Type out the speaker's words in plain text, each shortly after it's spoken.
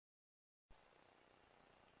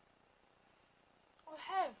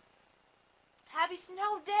hey, happy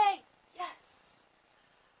snow day! Yes!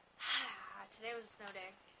 Today was a snow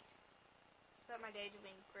day. Spent my day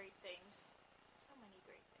doing great things. So many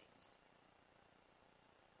great things.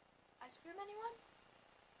 Ice cream, anyone?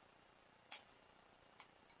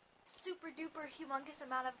 Super duper humongous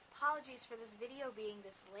amount of apologies for this video being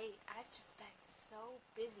this late. I've just been so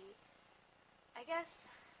busy. I guess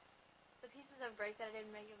the pieces of break that I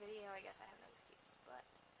didn't make a video, I guess I have no excuse. But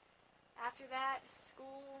after that,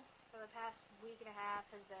 school for the past week and a half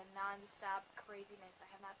has been non-stop craziness. I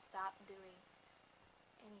have not stopped doing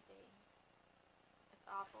anything. It's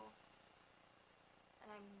awful.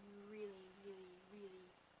 And I'm really, really, really,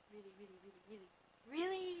 really, really, really, really,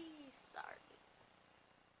 really sorry.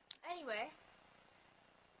 Anyway,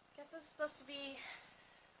 guess this is supposed to be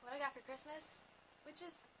what I got for Christmas, which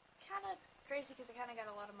is kind of crazy because I kind of got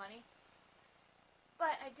a lot of money.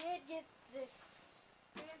 But I did get this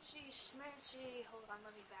fancy schmancy, hold on,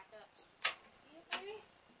 let me back up so you can see it maybe.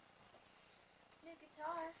 New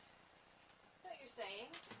guitar. Know what you're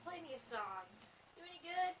saying? Play me a song. Do any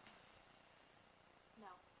good?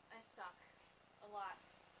 No, I suck. A lot.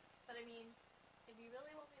 But I mean, if you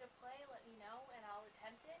really want me to play, let me know and I'll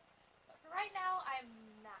attempt it. But for right now, I'm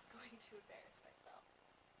not going to embarrass myself.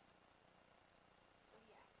 So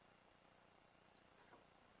yeah.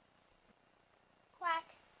 Quack.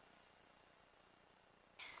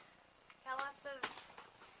 Got lots of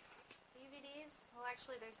DVDs. Well,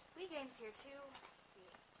 actually, there's Wii games here too. Let's see,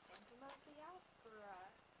 Phantom of the Opera,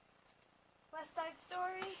 West Side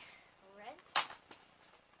Story, Rent,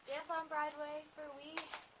 Dance on Broadway for Wii,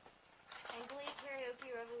 and Glee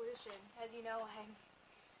Karaoke Revolution. As you know, I'm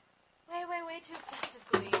way too obsessed with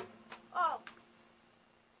Glee. Oh!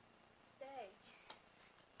 Stay.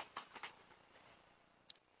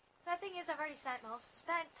 Sad thing is, I've already spent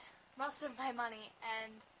most of my money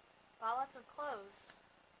and bought lots of clothes.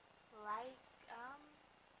 Like,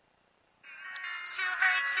 Too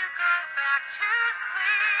late to go back to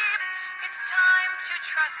sleep. It's time to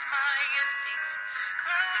trust my instincts.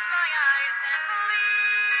 Close my eyes and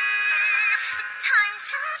believe. It's time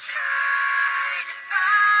to try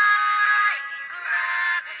defying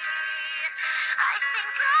gravity. I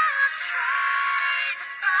think I'll try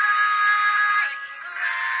defying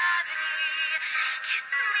gravity.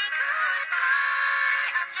 Kiss me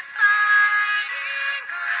goodbye. I'm defying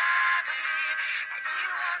gravity, and you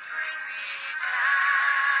won't bring me down.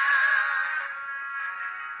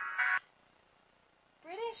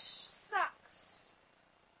 British sucks.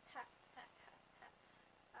 Ha, ha, ha, ha.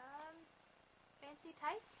 Fancy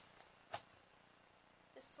tights?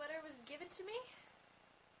 This sweater was given to me.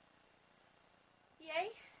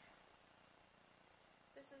 Yay.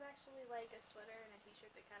 This is actually like a sweater and a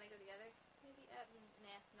t-shirt that kind of go together. Maybe, nah,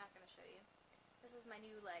 I'm not going to show you. This is my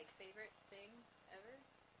new, like, favorite thing ever.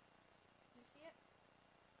 Can you see it?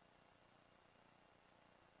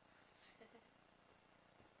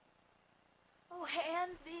 Oh,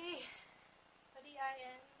 and the hoodie I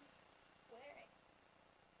am wearing.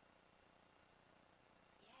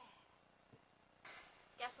 Yeah.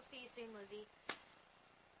 Guess I'll see you soon, Lizzy.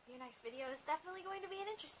 Your next video is definitely going to be an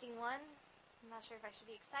interesting one. I'm not sure if I should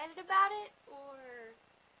be excited about it or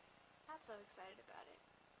not so excited about it.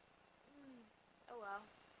 Oh well.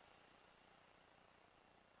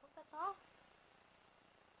 Hope that's all.